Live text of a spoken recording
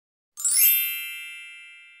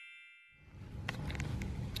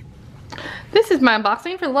This is my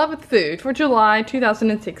unboxing for Love with Food for July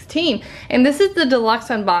 2016, and this is the deluxe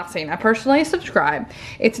unboxing. I personally subscribe.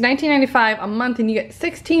 It's $19.95 a month, and you get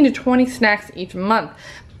 16 to 20 snacks each month.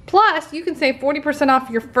 Plus, you can save 40% off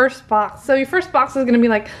your first box. So your first box is going to be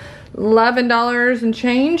like $11 and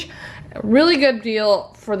change. A really good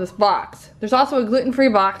deal for this box. There's also a gluten-free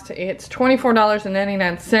box. It's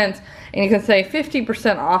 $24.99, and you can save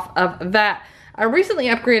 50% off of that. I recently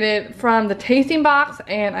upgraded from the tasting box,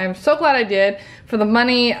 and I'm so glad I did. For the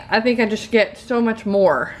money, I think I just get so much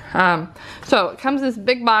more. So it comes in this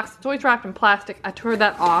big box. It's always wrapped in plastic. I tore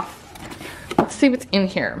that off. Let's see what's in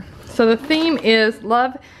here. So the theme is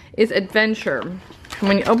Love is Adventure. And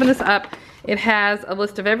when you open this up, it has a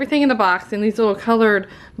list of everything in the box, and these little colored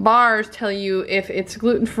bars tell you if it's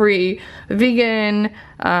gluten-free, vegan,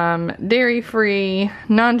 dairy-free,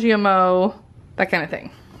 non-GMO, that kind of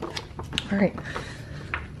thing. All right,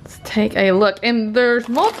 let's take a look. And there's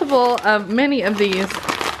multiple of many of these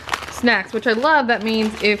snacks, which I love. That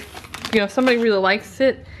means if somebody really likes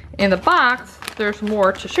it in the box, there's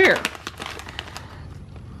more to share.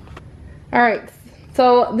 All right,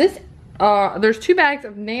 so this there's 2 bags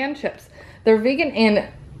of Nan chips. They're vegan and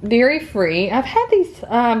dairy free. I've had these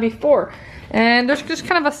before, and there's just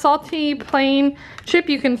kind of a salty plain chip.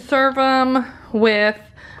 You can serve them with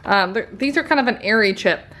these are kind of an airy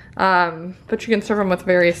chip. But you can serve them with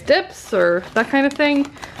various dips or that kind of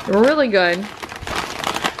thing. They're really good.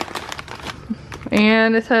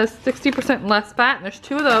 And it says 60% less fat, and there's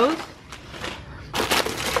 2 of those.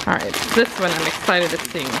 Alright, this one I'm excited to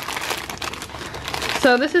see.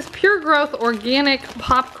 So this is Pure Growth Organic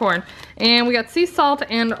Popcorn, and we got sea salt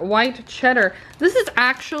and white cheddar. This is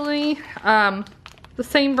actually the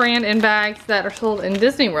same brand in bags that are sold in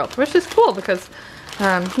Disney World, which is cool because,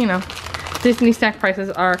 Disney snack prices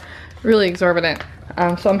are really exorbitant.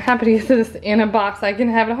 So I'm happy to get this in a box I can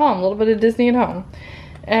have at home. A little bit of Disney at home.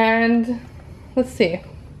 And let's see.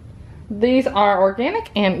 These are organic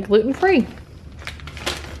and gluten-free.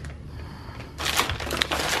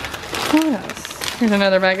 What else? Here's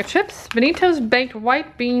another bag of chips. Benito's Baked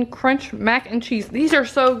White Bean Crunch Mac and Cheese. These are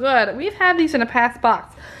so good. We've had these in a past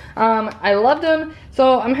box. I loved them,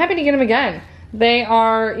 so I'm happy to get them again. They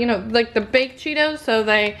are, like the baked Cheetos, so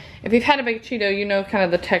if you've had a baked Cheeto, you know kind of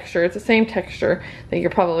the texture. It's the same texture that you're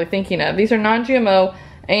probably thinking of. These are non-GMO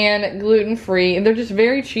and gluten-free. They're just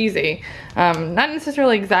very cheesy. Not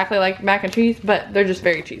necessarily exactly like mac and cheese, but they're just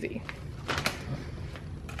very cheesy.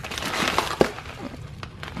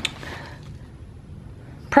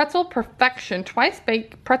 Pretzel Perfection Twice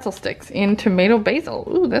Baked Pretzel Sticks in Tomato Basil.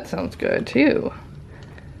 Ooh, that sounds good too.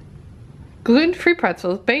 Gluten-free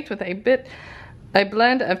pretzels baked with a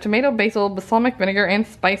blend of tomato, basil, balsamic vinegar, and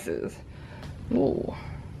spices. Ooh.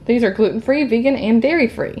 These are gluten-free, vegan, and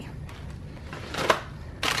dairy-free.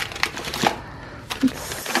 Let's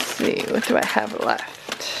see, what do I have left?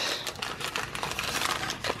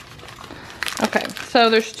 Okay, so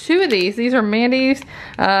there's 2 of these. These are Mandy's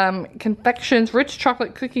Confections Rich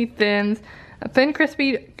Chocolate Cookie Thins. Thin and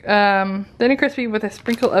crispy with a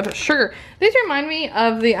sprinkle of sugar. These remind me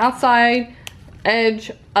of the outside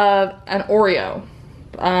edge of an Oreo.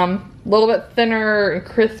 A little bit thinner and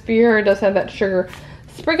crispier. It does have that sugar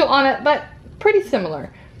sprinkle on it, but pretty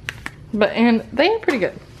similar. And they are pretty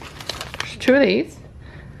good. There's 2 of these.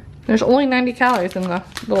 There's only 90 calories in the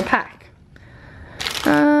little pack.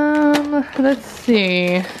 Let's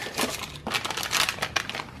see.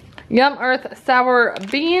 Yum Earth Sour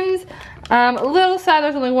Beans. A little sad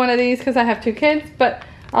there's only 1 of these because I have 2 kids, but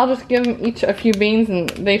I'll just give them each a few beans and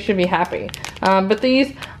they should be happy. But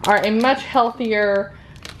these are a much healthier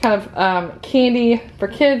kind of candy for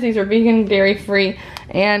kids. These are vegan, dairy-free,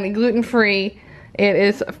 and gluten-free. It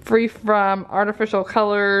is free from artificial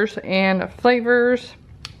colors and flavors.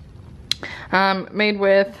 Made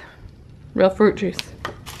with real fruit juice.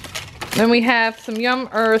 Then we have some Yum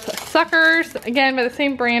Earth Suckers, again by the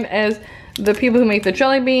same brand as the people who make the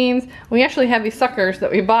jelly beans. We actually have these suckers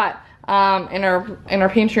that we bought in our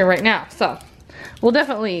pantry right now, so we'll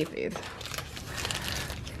definitely eat these.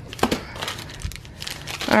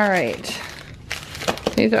 All right,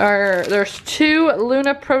 there's 2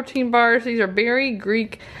 Luna protein bars. These are berry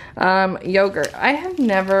Greek yogurt. I have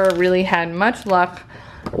never really had much luck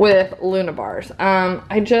with Luna bars. I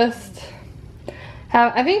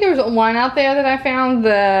think there was 1 out there that I found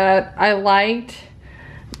that I liked.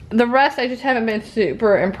 The rest I just haven't been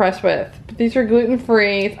super impressed with. But these are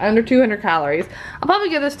gluten-free. It's under 200 calories. I'll probably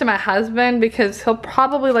give this to my husband because he'll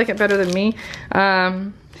probably like it better than me.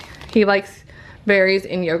 He likes berries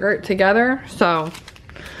and yogurt together, so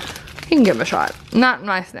he can give them a shot. Not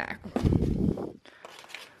my snack.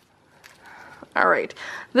 Alright,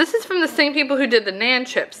 this is from the same people who did the Nan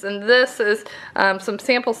chips, and this is some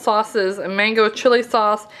sample sauces, a mango chili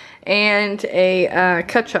sauce, and a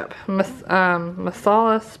ketchup,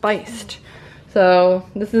 masala spiced. So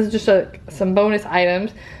this is just some bonus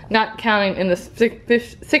items, not counting in the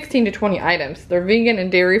 16 to 20 items. They're vegan and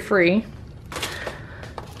dairy free.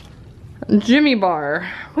 Jimmy Bar.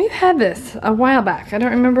 We've had this a while back. I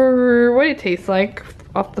don't remember what it tastes like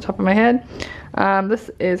off the top of my head. This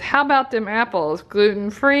is How About Them Apples.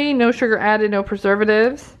 Gluten-free, no sugar added, no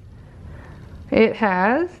preservatives. It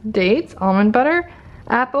has dates, almond butter,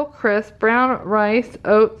 apple crisp, brown rice,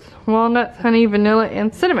 oats, walnuts, honey, vanilla,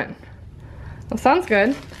 and cinnamon. Well, sounds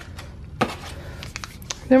good.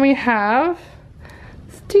 Then we have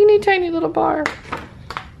this teeny tiny little bar.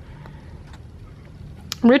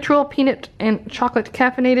 Ritual peanut and chocolate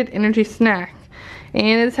caffeinated energy snack.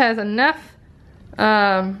 And this has enough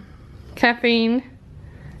caffeine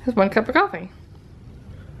as 1 cup of coffee.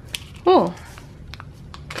 Cool.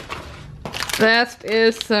 Next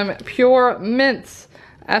is some Pure Mints.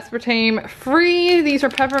 Aspartame free. These are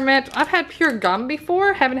peppermint. I've had pure gum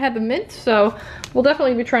before. Haven't had the mint, so we'll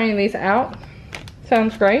definitely be trying these out.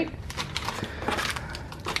 Sounds great.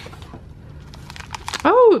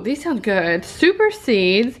 Oh, these sound good. Super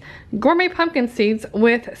Seeds, gourmet pumpkin seeds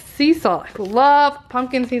with sea salt. I love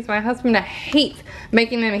pumpkin seeds. My husband hates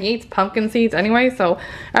making them. He hates pumpkin seeds anyway, so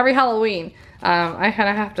every Halloween, I kind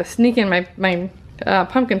of have to sneak in my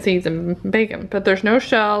pumpkin seeds and bake them. But there's no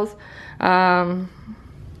shells.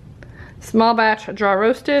 Small batch, dry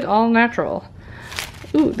roasted, all natural.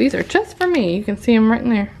 Ooh, these are just for me. You can see them right in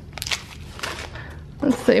there.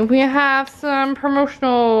 Let's see, we have some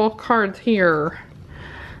promotional cards here.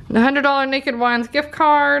 The $100 Naked Wines gift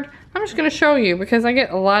card. I'm just going to show you because I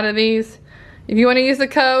get a lot of these. If you want to use the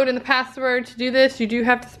code and the password to do this, you do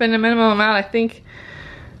have to spend a minimum amount, I think.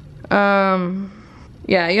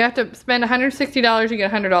 Yeah, you have to spend $160, you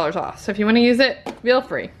get $100 off. So if you want to use it, feel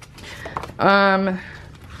free. $10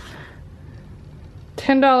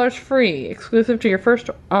 free, exclusive to your first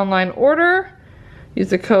online order. Use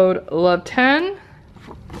the code LOVE10.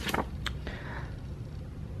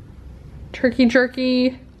 Turkey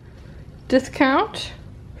jerky discount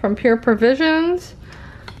from Pure Provisions,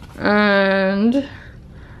 and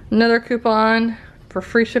another coupon for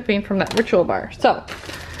free shipping from that Ritual Bar. So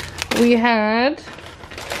we had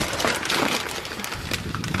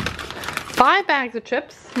 5 bags of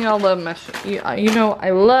chips. You know, I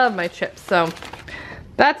love my chips, so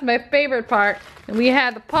that's my favorite part. And we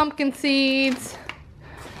had the pumpkin seeds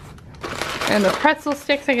and the pretzel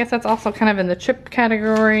sticks. I guess that's also kind of in the chip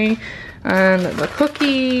category. And the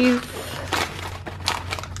cookies.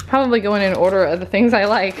 Probably going in order of the things I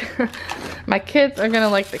like. My kids are gonna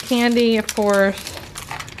like the candy, of course.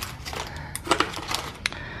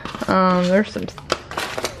 There's some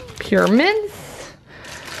Pure Mints.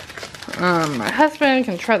 My husband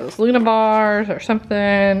can try those Luna bars or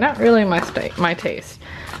something. Not really my taste.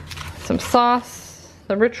 Some sauce,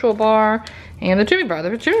 the Ritual Bar, and the Jimmy Bar.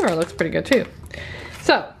 The Jimmy Bar looks pretty good too.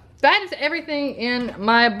 So that is everything in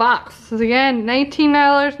my box. So again,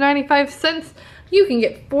 $19.95. You can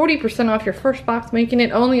get 40% off your first box, making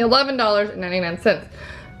it only $11.99.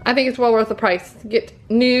 I think it's well worth the price to get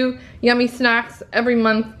new, yummy snacks every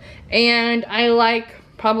month. And I like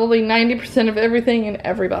probably 90% of everything in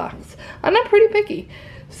every box. I'm not pretty picky.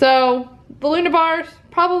 So the Luna bars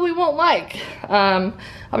probably won't like. I'll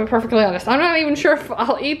be perfectly honest. I'm not even sure if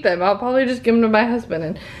I'll eat them. I'll probably just give them to my husband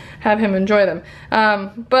and have him enjoy them.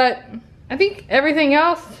 But I think everything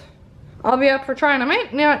else I'll be up for trying. I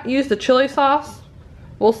might not use the chili sauce.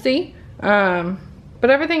 We'll see. But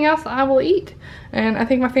everything else I will eat. And I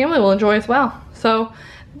think my family will enjoy as well. So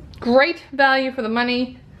great value for the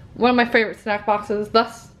money. One of my favorite snack boxes.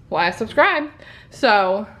 That's why I subscribe.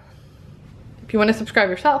 So if you want to subscribe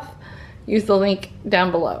yourself, use the link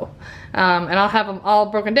down below. And I'll have them all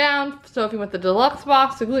broken down. So if you want the deluxe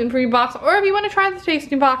box, the gluten-free box, or if you want to try the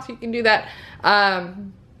tasting box, you can do that. I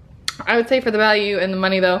would say for the value and the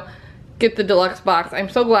money though, get the deluxe box. I'm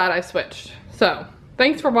so glad I switched. So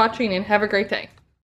thanks for watching and have a great day.